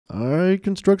Alright,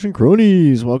 construction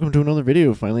cronies, welcome to another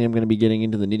video. Finally, I'm going to be getting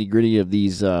into the nitty-gritty of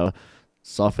these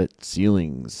soffit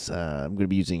ceilings. I'm going to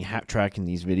be using hat track in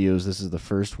these videos. This is the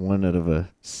first one out of a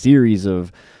series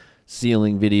of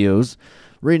ceiling videos.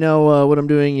 Right now, what I'm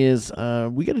doing is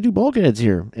we got to do bulkheads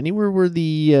here. Anywhere where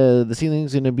the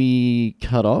ceiling's going to be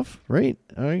cut off, right?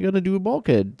 I got to do a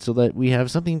bulkhead so that we have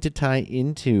something to tie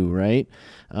into, right?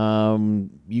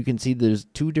 You can see there's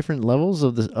two different levels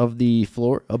of the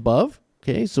floor above.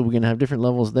 Okay, so we're going to have different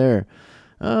levels there.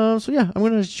 So yeah, I'm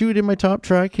going to shoot in my top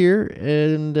track here,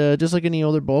 and just like any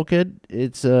other bulkhead,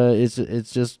 it's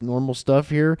just normal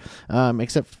stuff here,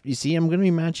 except you see I'm going to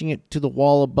be matching it to the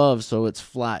wall above, so it's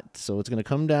flat. So it's going to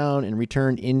come down and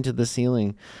return into the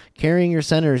ceiling, carrying your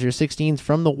centers, your 16s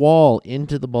from the wall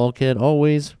into the bulkhead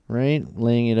always, right?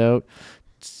 Laying it out.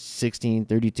 16,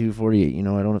 32, 48. You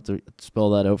know, I don't have to spell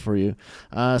that out for you.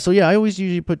 So yeah, I always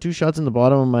usually put 2 shots in the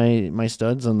bottom of my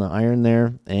studs on the iron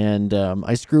there, and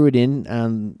I screw it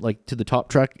in like to the top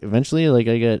track eventually. Like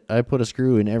I put a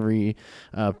screw in every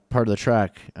part of the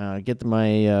track. Get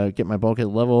my bulkhead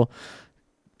level.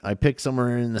 I pick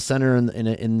somewhere in the center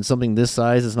in something this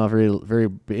size. It's not very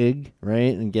big,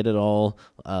 right? And get it all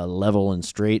level and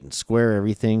straight and square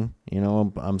everything. You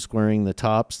know, I'm squaring the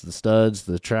tops, the studs,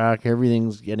 the track.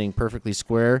 Everything's getting perfectly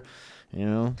square. You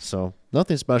know, so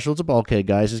nothing special. It's a bulkhead,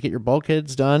 guys. Just get your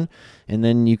bulkheads done, and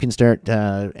then you can start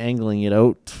angling it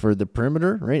out for the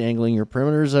perimeter, right? Angling your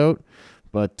perimeters out.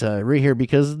 But right here,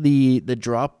 because the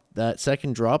drop. That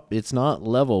second drop, it's not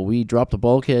level. We dropped the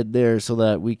bulkhead there so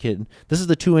that we could, this is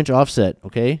the 2-inch offset,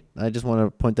 okay? I just want to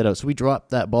point that out. So we dropped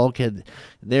that bulkhead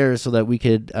there so that we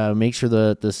could make sure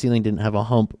the ceiling didn't have a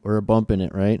hump or a bump in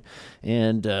it, right?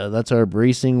 And that's our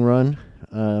bracing run.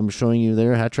 I'm showing you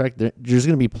there, hat track. There's going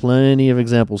to be plenty of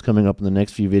examples coming up in the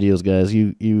next few videos, guys.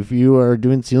 If you are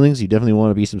doing ceilings, you definitely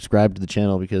want to be subscribed to the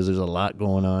channel because there's a lot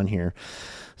going on here.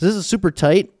 So this is super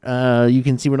tight. You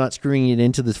can see we're not screwing it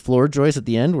into this floor joist at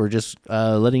the end. We're just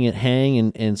letting it hang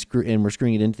and we're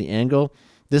screwing it into the angle.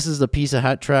 This is the piece of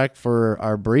hat track for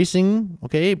our bracing.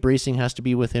 Okay, bracing has to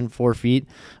be within 4 feet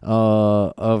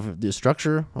of the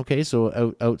structure. Okay,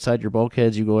 so outside your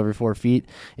bulkheads, you go every 4 feet,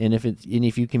 and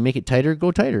if you can make it tighter,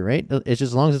 go tighter. Right? It's just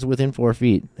as long as it's within 4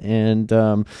 feet. And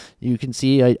you can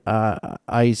see look at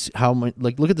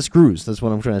the screws. That's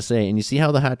what I'm trying to say. And you see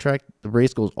how the hat track, the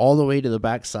brace goes all the way to the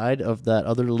back side of that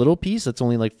other little piece that's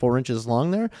only like 4 inches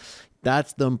long there.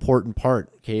 That's the important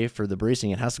part, okay, for the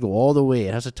bracing. It has to go all the way.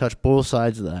 It has to touch both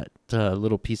sides of that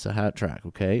little piece of hat track,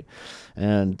 okay?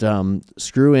 And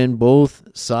screw in both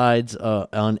sides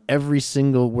on every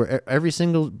single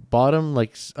bottom,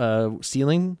 like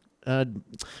ceiling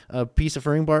piece of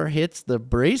furring bar hits the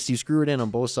brace. You screw it in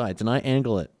on both sides, and I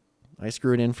angle it. I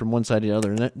screw it in from one side to the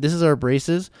other. And this is our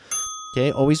braces. Okay,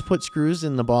 always put screws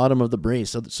in the bottom of the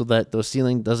brace so that the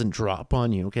ceiling doesn't drop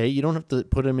on you. Okay, you don't have to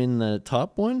put them in the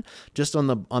top one, just on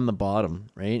the bottom,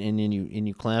 right? And then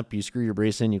you clamp, you screw your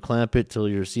brace in, you clamp it till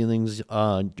your ceiling's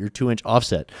your 2-inch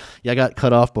offset. Yeah, I got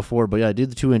cut off before, but yeah, I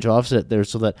did the 2-inch offset there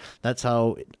so that's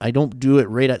how I don't do it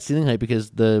right at ceiling height because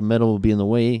the metal will be in the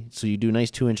way. So you do a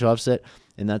nice 2-inch offset.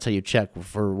 And that's how you check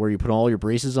for where you put all your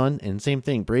braces on. And same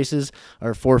thing, braces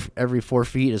are every 4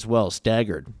 feet as well,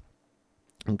 staggered.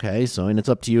 Okay, so and it's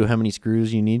up to you how many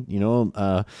screws you need. You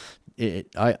know,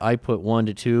 I put 1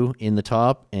 to 2 in the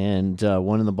top and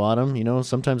 1 in the bottom. You know,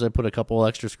 sometimes I put a couple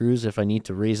extra screws if I need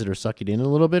to raise it or suck it in a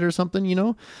little bit or something. You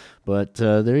know, but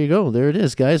there you go. There it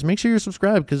is, guys. Make sure you're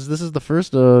subscribed because this is the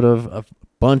first out of a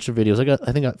bunch of videos.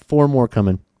 I think I got 4 more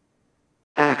coming.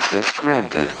 Access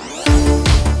granted.